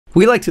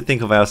We like to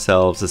think of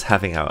ourselves as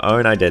having our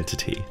own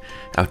identity.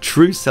 Our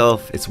true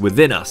self is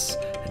within us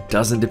and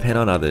doesn't depend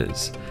on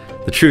others.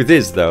 The truth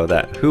is, though,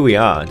 that who we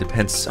are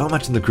depends so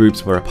much on the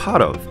groups we're a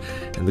part of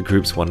and the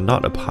groups we're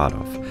not a part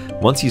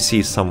of. Once you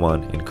see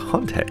someone in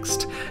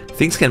context,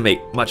 things can make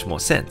much more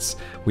sense.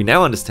 We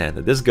now understand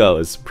that this girl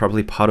is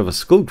probably part of a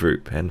school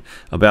group and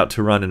about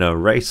to run in a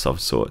race of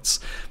sorts.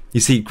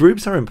 You see,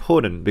 groups are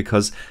important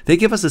because they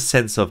give us a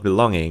sense of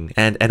belonging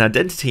and an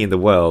identity in the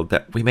world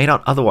that we may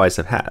not otherwise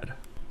have had.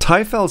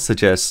 Tajfel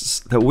suggests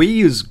that we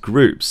use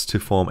groups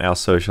to form our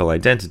social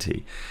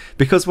identity.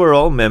 Because we're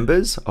all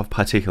members of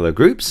particular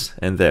groups,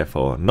 and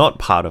therefore not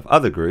part of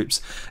other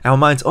groups, our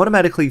minds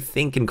automatically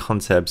think in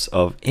concepts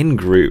of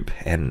in-group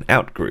and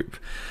out-group.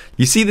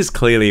 You see this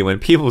clearly when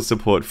people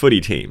support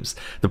footy teams,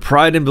 the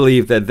pride and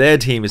belief that their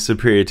team is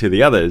superior to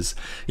the others,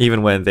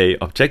 even when they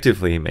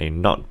objectively may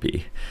not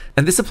be.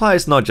 And this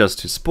applies not just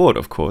to sport,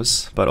 of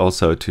course, but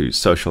also to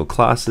social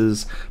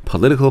classes,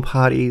 political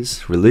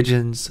parties,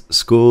 religions,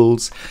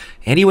 schools,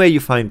 anywhere you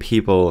find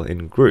people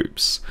in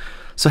groups.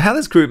 So how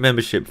does group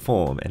membership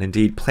form and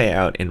indeed play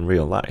out in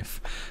real life?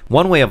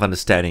 One way of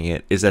understanding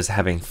it is as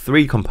having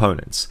three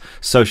components: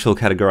 social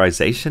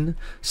categorization,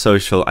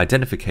 social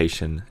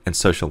identification, and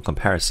social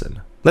comparison.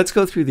 Let's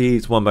go through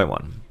these one by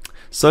one.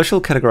 Social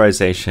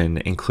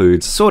categorization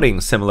includes sorting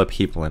similar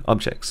people and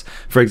objects.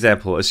 For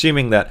example,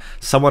 assuming that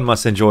someone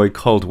must enjoy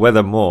cold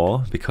weather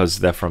more because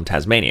they're from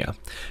Tasmania.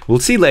 We'll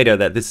see later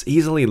that this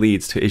easily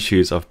leads to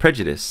issues of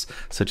prejudice,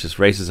 such as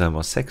racism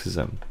or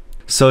sexism.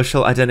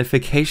 Social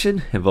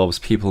identification involves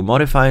people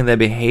modifying their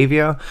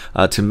behavior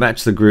to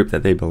match the group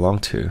that they belong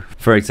to.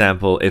 For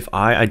example, if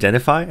I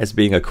identify as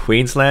being a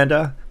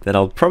Queenslander, then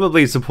I'll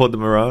probably support the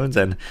Maroons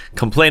and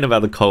complain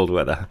about the cold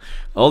weather.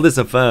 All this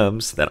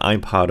affirms that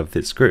I'm part of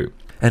this group.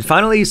 And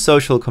finally,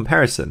 social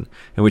comparison,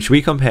 in which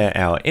we compare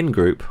our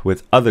in-group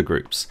with other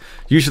groups,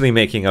 usually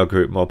making our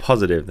group more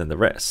positive than the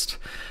rest.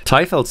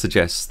 Tajfel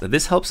suggests that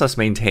this helps us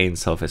maintain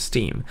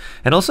self-esteem,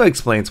 and also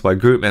explains why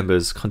group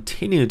members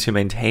continue to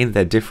maintain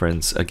their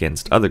difference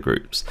against other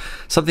groups,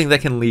 something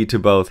that can lead to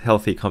both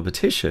healthy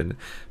competition,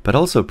 but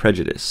also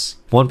prejudice.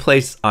 One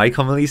place I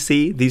commonly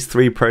see these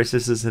three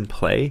processes in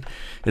play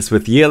is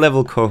with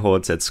year-level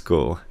cohorts at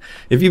school.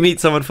 If you meet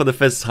someone for the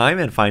first time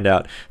and find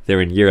out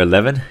they're in year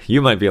 11,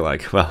 you might be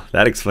like, well,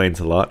 that explains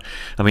a lot.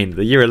 I mean,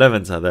 the year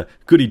 11s are the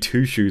goody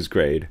two-shoes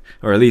grade,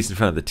 or at least in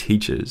front of the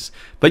teachers.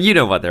 But you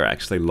know what they're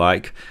actually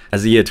like.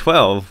 As a year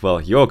 12, well,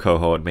 your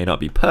cohort may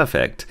not be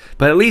perfect,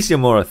 but at least you're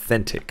more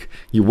authentic.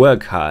 You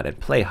work hard and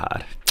play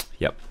hard.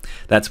 Yep,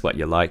 that's what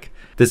you're like.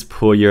 This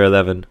poor year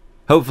 11.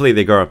 Hopefully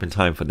they grow up in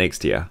time for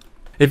next year.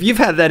 If you've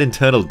had that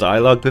internal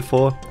dialogue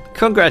before,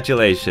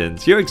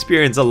 congratulations, your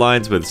experience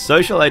aligns with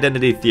social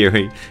identity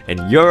theory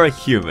and you're a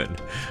human.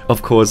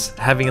 Of course,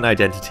 having an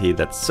identity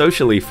that's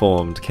socially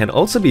formed can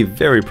also be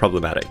very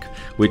problematic,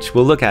 which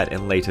we'll look at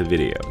in later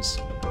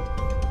videos.